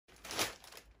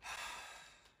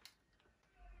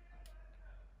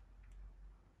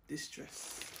this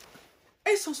dress.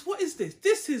 Asos, what is this?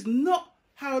 This is not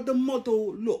how the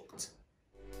model looked.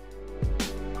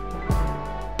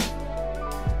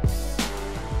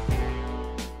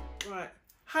 Right.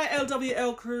 Hi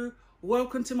LWL crew.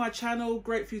 Welcome to my channel.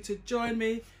 Great for you to join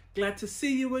me. Glad to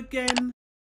see you again.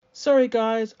 Sorry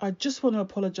guys, I just want to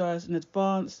apologise in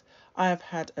advance. I have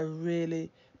had a really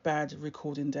bad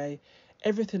recording day.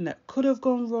 Everything that could have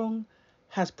gone wrong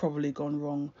has probably gone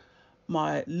wrong.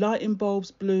 My lighting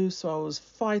bulbs blew, so I was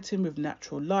fighting with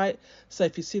natural light. So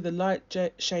if you see the light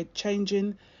shade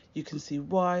changing, you can see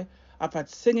why. I've had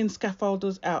singing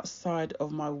scaffolders outside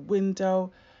of my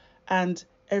window and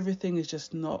everything is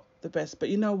just not the best. But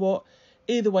you know what?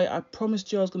 Either way, I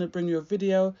promised you I was going to bring you a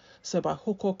video. So by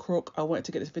hook or crook, I wanted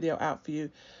to get this video out for you.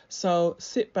 So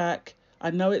sit back.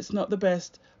 I know it's not the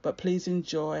best, but please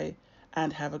enjoy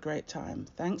and have a great time.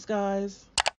 Thanks, guys.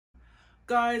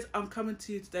 Guys, I'm coming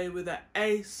to you today with an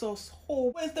Asos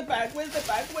haul. Where's the bag? Where's the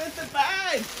bag? Where's the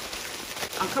bag?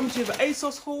 I'm coming to you with an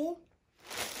Asos haul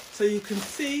so you can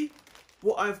see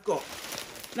what I've got.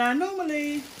 Now,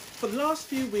 normally, for the last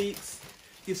few weeks,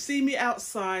 you've seen me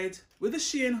outside with a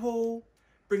Shein haul,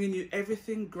 bringing you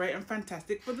everything great and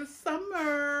fantastic for the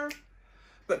summer.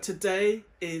 But today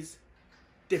is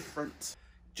different.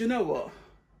 Do you know what?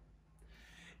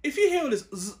 If you hear all this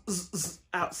zzz, zzz, zzz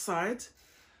outside,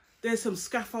 there's some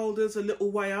scaffolders a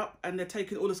little way up and they're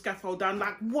taking all the scaffold down.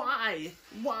 Like, why?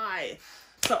 Why?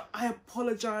 So I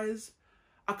apologise.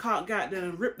 I can't get out there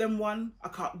and rip them one. I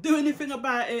can't do anything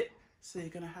about it. So you're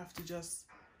going to have to just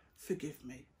forgive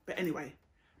me. But anyway,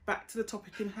 back to the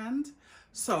topic in hand.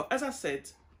 So as I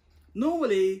said,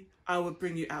 normally I would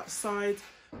bring you outside,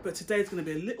 but today's going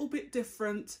to be a little bit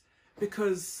different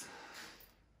because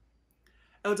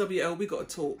LWL, we got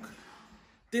to talk.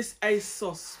 This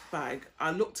Asos bag,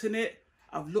 I looked in it,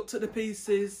 I've looked at the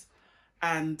pieces,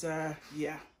 and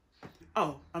yeah.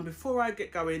 Oh, and before I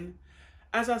get going,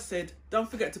 as I said, don't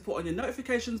forget to put on your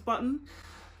notifications button.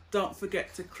 Don't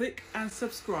forget to click and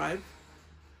subscribe.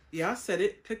 Yeah, I said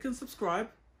it, click and subscribe.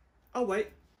 Oh, wait.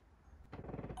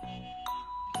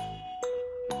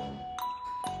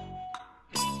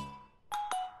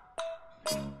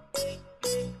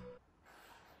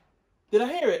 Did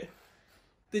I hear it?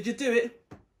 Did you do it?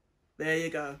 There you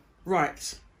go.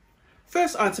 Right.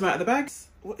 First item out of the bag.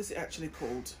 What is it actually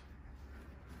called?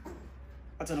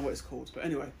 I don't know what it's called, but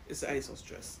anyway, it's an Asos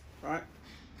dress, right?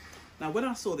 Now, when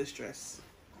I saw this dress,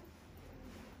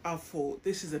 I thought,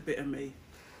 this is a bit of me.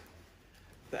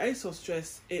 The Asos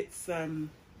dress, it's,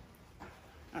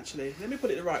 actually, let me put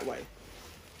it the right way.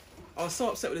 I was so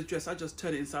upset with this dress, I just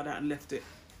turned it inside out and left it.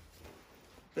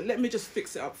 But let me just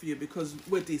fix it up for you because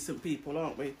we're decent people,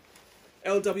 aren't we?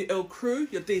 LWL crew,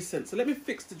 you're decent. So let me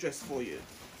fix the dress for you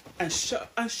and show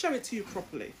it to you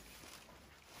properly.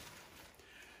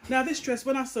 Now this dress,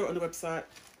 when I saw it on the website,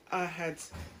 I had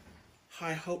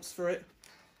high hopes for it.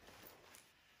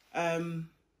 But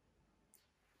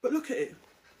look at it.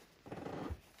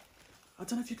 I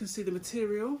don't know if you can see the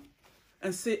material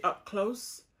and see it up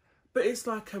close, but it's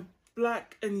like a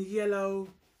black and yellow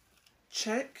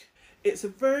check. It's a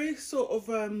very sort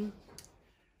of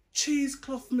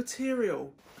cheesecloth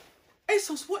material.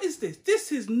 Asos, what is this?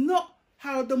 This is not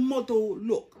how the model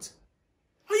looked.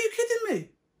 Are you kidding me?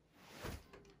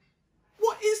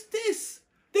 What is this?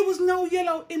 There was no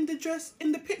yellow in the dress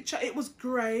in the picture. It was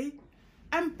grey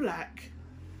and black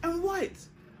and white.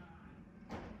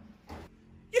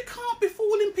 You can't be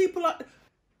fooling people like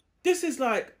this. Is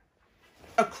like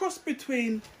a cross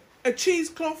between a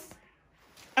cheesecloth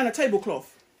and a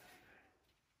tablecloth.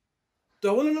 Do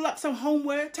I want to look like some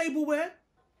homeware, tableware?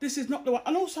 This is not the one.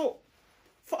 And also,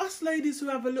 for us ladies who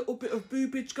have a little bit of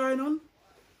boobage going on,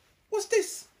 what's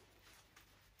this?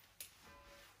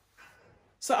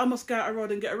 So I must go out a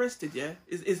road and get arrested, yeah?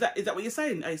 Is that what you're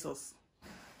saying, Asos?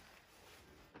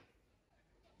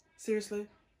 Seriously?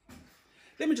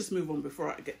 Let me just move on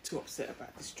before I get too upset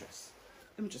about this dress.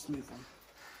 Let me just move on.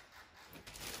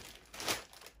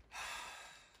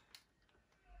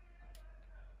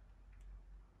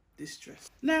 This dress.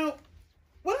 Now,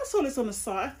 when I saw this on the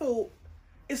site, I thought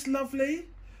it's lovely,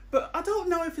 but I don't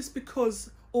know if it's because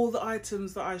all the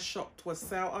items that I shopped were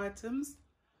sale items,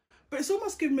 but it's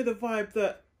almost giving me the vibe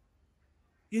that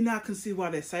you now can see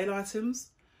why they're sale items.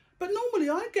 But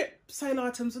normally I get sale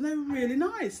items and they're really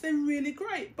nice, they're really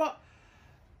great, but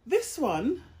this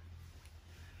one,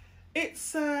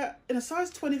 it's in a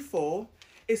size 24.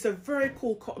 It's a very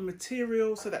cool cotton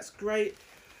material, so that's great.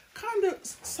 Kind of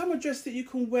summer dress that you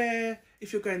can wear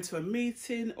if you're going to a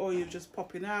meeting or you're just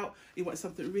popping out, you want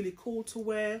something really cool to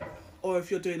wear, or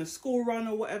if you're doing a school run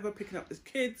or whatever, picking up the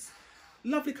kids.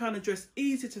 Lovely kind of dress,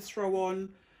 easy to throw on.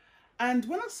 And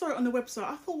when I saw it on the website,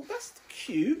 I thought, that's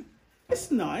cute. It's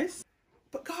nice.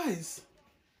 But guys,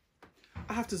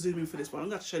 I have to zoom in for this one. I'm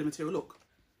going to show you the material. Look.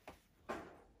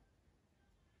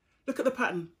 Look at the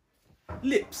pattern.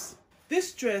 Lips.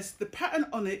 This dress, the pattern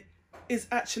on it is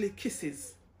actually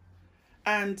kisses.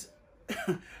 And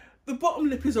the bottom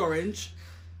lip is orange.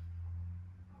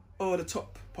 Or the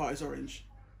top part is orange.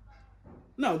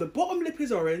 No, the bottom lip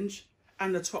is orange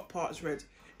and the top part is red.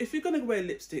 If you're going to wear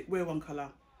lipstick, wear one colour.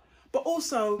 But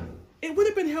also, it would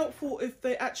have been helpful if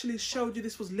they actually showed you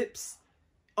this was lips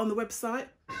on the website.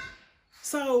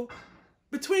 So,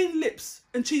 between lips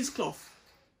and cheesecloth,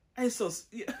 ASOS,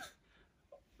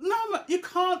 no, you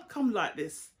can't come like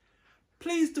this.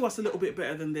 Please do us a little bit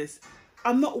better than this.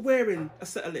 I'm not wearing a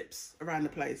set of lips around the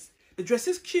place. The dress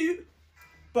is cute,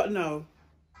 but no.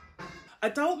 I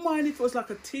don't mind if it was like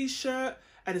a t-shirt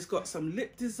and it's got some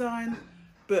lip design,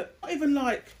 but not even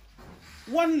like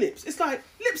one lips. It's like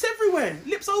lips everywhere,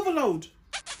 lips overload.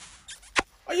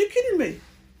 Are you kidding me?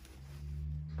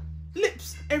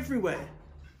 Lips everywhere.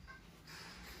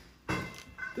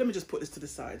 Let me just put this to the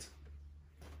side.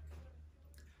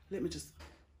 Let me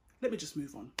just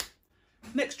move on.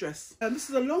 Next dress. This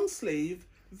is a long sleeve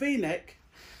V-neck,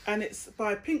 and it's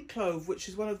by Pink Clove, which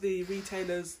is one of the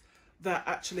retailers that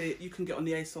actually you can get on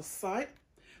the ASOS site.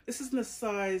 This is in a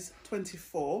size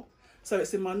 24, so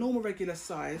it's in my normal regular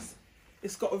size.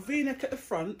 It's got a V-neck at the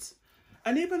front,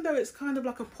 and even though it's kind of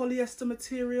like a polyester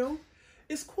material,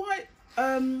 it's quite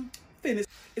thin.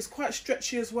 It's quite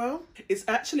stretchy as well. It's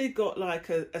actually got like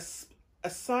a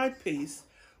side piece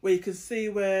where you can see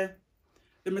where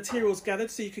the material's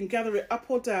gathered, so you can gather it up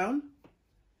or down.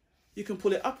 You can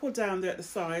pull it up or down there at the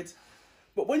side,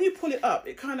 but when you pull it up,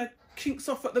 it kind of kinks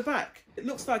off at the back. It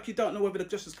looks like you don't know whether the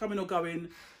dress is coming or going,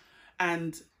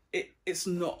 and it's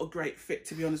not a great fit,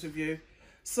 to be honest with you.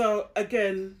 So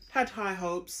again, had high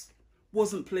hopes,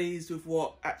 wasn't pleased with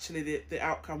what actually the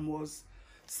outcome was.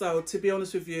 So to be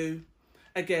honest with you,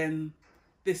 again,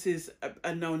 this is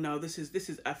a no-no. This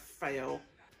is a fail.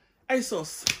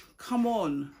 ASOS, come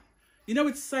on. You know,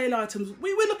 with sale items,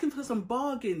 we're looking for some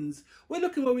bargains. We're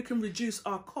looking where we can reduce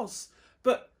our costs,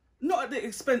 but not at the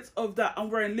expense of that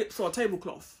I'm wearing lips or a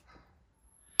tablecloth.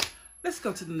 Let's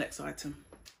go to the next item.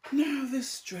 Now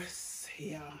this dress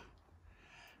here.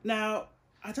 Now,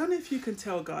 I don't know if you can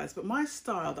tell, guys, but my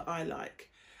style that I like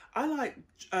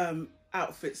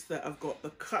outfits that have got the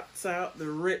cuts out, the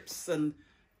rips, and,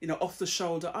 you know, off the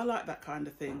shoulder. I like that kind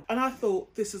of thing. And I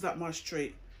thought this is up my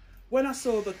street. When I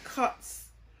saw the cuts,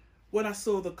 when I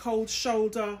saw the cold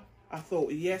shoulder, I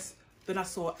thought yes. Then I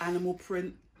saw animal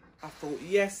print. I thought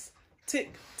yes.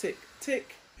 Tick, tick,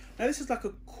 tick. Now this is like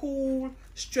a cool,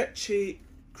 stretchy,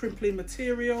 crimply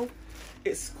material.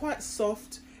 It's quite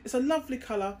soft. It's a lovely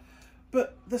colour.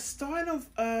 But the style of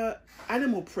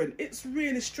animal print, it's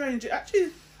really strange. It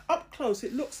actually, up close,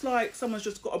 it looks like someone's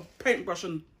just got a paintbrush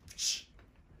and that's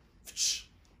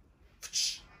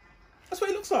what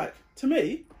it looks like to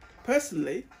me,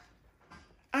 personally.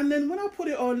 And then when I put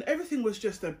it on, everything was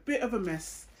just a bit of a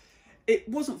mess. It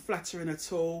wasn't flattering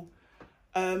at all.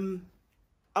 I'm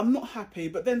not happy,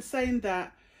 but then saying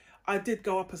that, I did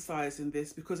go up a size in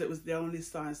this because it was the only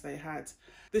size they had.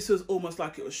 This was almost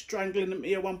like it was strangling at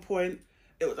me at one point.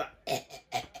 It was like,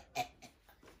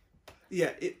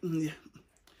 yeah.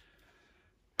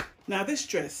 Now this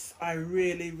dress, I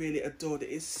really, really adored it.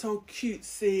 It's so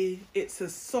cutesy. It's a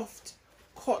soft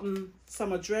cotton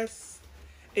summer dress.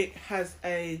 It has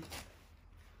a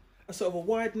sort of a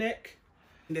wide neck,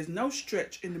 and there's no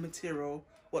stretch in the material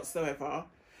whatsoever.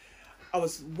 I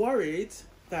was worried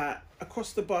that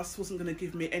across the bust wasn't going to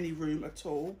give me any room at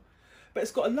all, but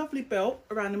it's got a lovely belt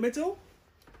around the middle,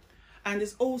 and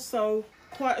it's also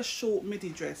quite a short midi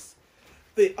dress.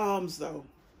 The arms though,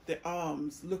 the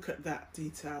arms, look at that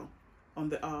detail on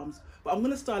the arms. But I'm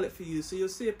going to style it for you so you'll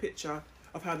see a picture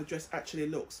of how the dress actually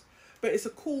looks. But it's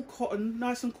a cool cotton,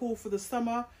 nice and cool for the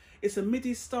summer. It's a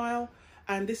midi style,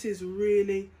 and this is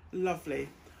really lovely.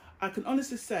 I can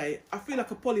honestly say I feel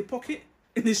like a Polly Pocket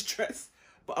in this dress,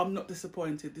 but I'm not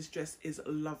disappointed. This dress is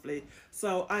lovely.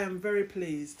 So I am very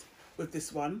pleased with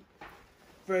this one.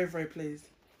 Very, very pleased.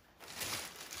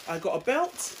 I got a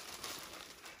belt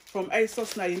from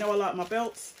ASOS. Now, you know I like my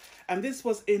belts. And this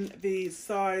was in the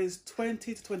size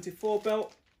 20 to 24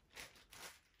 belt.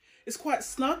 It's quite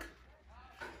snug,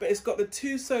 but it's got the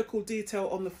 2 circle detail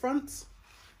on the front.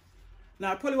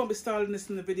 Now, I probably won't be styling this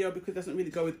in the video because it doesn't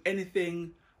really go with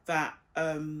anything that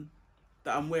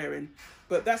that I'm wearing,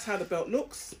 but that's how the belt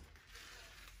looks.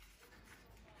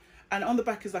 And on the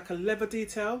back is like a leather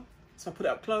detail. So I put it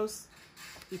up close.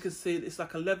 You can see it's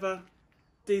like a leather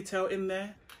detail in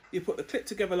there. You put the clip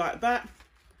together like that,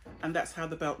 and that's how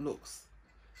the belt looks.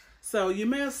 So you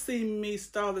may have seen me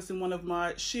style this in one of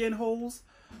my Shein hauls,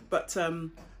 but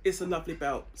it's a lovely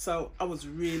belt. So I was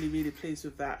really, really pleased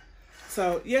with that.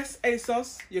 So yes,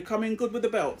 ASOS, you're coming good with the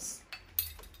belts.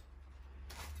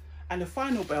 And the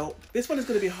final belt, this one is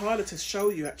going to be harder to show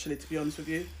you actually, to be honest with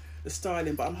you, the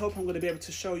styling, but I'm hoping I'm going to be able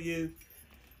to show you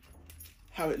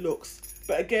how it looks.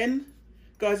 But again,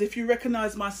 guys, if you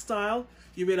recognize my style,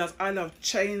 you realize I love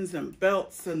chains and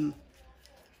belts, and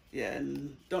yeah,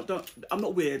 and I'm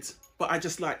not weird, but I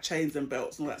just like chains and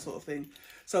belts and all that sort of thing.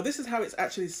 So this is how it's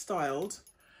actually styled,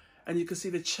 and you can see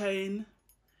the chain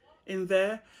in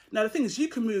there. Now the thing is, you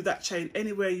can move that chain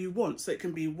anywhere you want, so it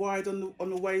can be wide on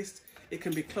the waist, it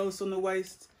can be close on the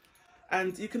waist,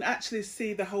 and you can actually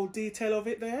see the whole detail of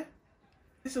it there.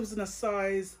 This was in a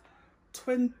size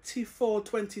 24,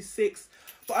 26,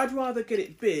 but I'd rather get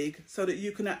it big so that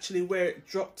you can actually wear it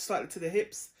dropped slightly to the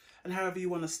hips and however you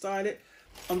want to style it.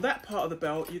 On that part of the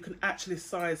belt, you can actually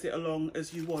size it along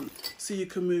as you want. So you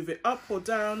can move it up or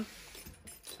down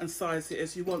and size it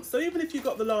as you want. So even if you've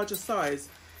got the larger size,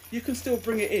 you can still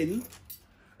bring it in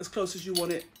as close as you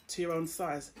want it to your own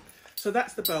size. So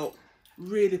that's the belt.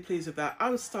 Really pleased with that. I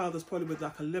would style this probably with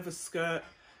like a leather skirt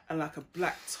and like a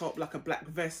black top, like a black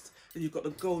vest. And you've got the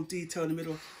gold detail in the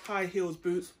middle, high heels,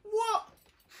 boots. What?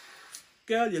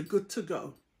 Girl, you're good to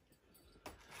go.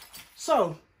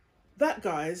 So that,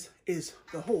 guys, is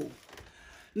the haul.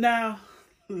 Now,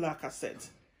 like I said,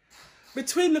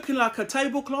 between looking like a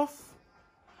tablecloth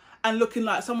and looking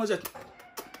like someone's just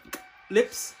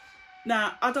lips.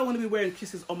 Now, I don't want to be wearing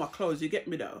kisses on my clothes, you get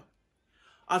me though?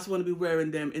 I just want to be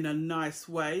wearing them in a nice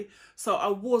way. So I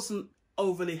wasn't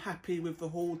overly happy with the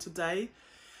haul today.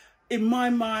 In my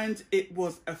mind, it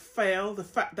was a fail. The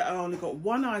fact that I only got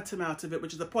one item out of it,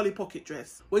 which is a Polly pocket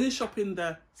dress. When you shop in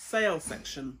the sale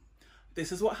section,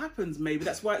 this is what happens. Maybe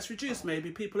that's why it's reduced.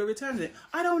 Maybe people are returning it.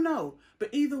 I don't know. But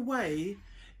either way,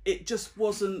 it just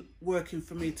wasn't working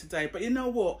for me today. But you know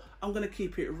what? I'm going to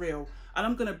keep it real. And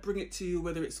I'm going to bring it to you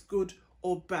whether it's good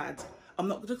or bad. I'm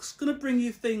not just going to bring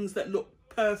you things that look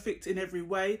perfect in every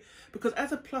way, because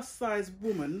as a plus size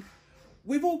woman,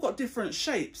 we've all got different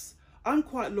shapes. I'm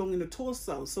quite long in the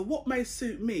torso, so what may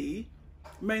suit me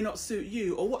may not suit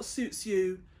you, or what suits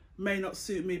you may not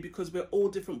suit me, because we're all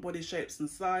different body shapes and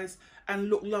size and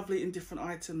look lovely in different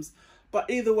items. But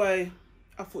either way,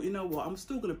 I thought, you know what, I'm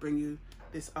still going to bring you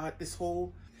this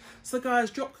haul. So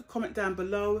guys, drop a comment down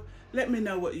below, let me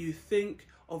know what you think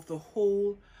of the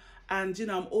haul. And you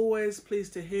know, I'm always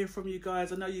pleased to hear from you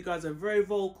guys. I know you guys are very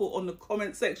vocal on the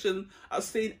comment section. I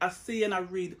see and I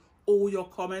read all your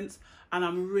comments, and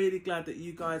I'm really glad that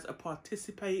you guys are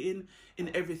participating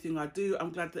in everything I do. I'm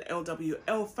glad the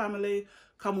LWL family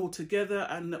come all together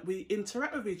and that we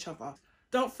interact with each other.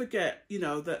 Don't forget, you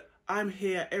know, that I'm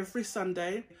here every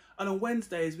Sunday, and on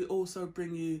Wednesdays we also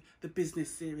bring you the business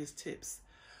series tips.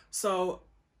 So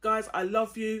guys, I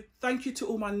love you. Thank you to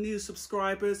all my new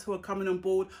subscribers who are coming on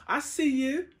board. I see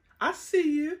you. I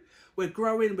see you. We're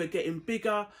growing. We're getting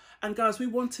bigger. And guys, we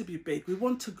want to be big. We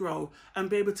want to grow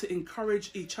and be able to encourage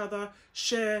each other,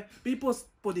 share, be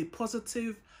body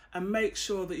positive, and make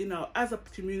sure that, you know, as a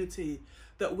community,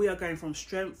 that we are going from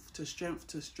strength to strength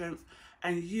to strength.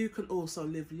 And you can also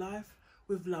live life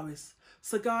with Lois.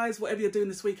 So guys, whatever you're doing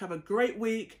this week, have a great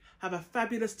week. Have a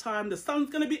fabulous time. The sun's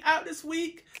going to be out this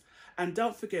week. And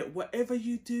don't forget, whatever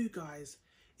you do, guys,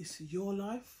 it's your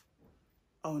life.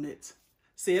 Own it.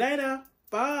 See you later.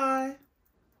 Bye.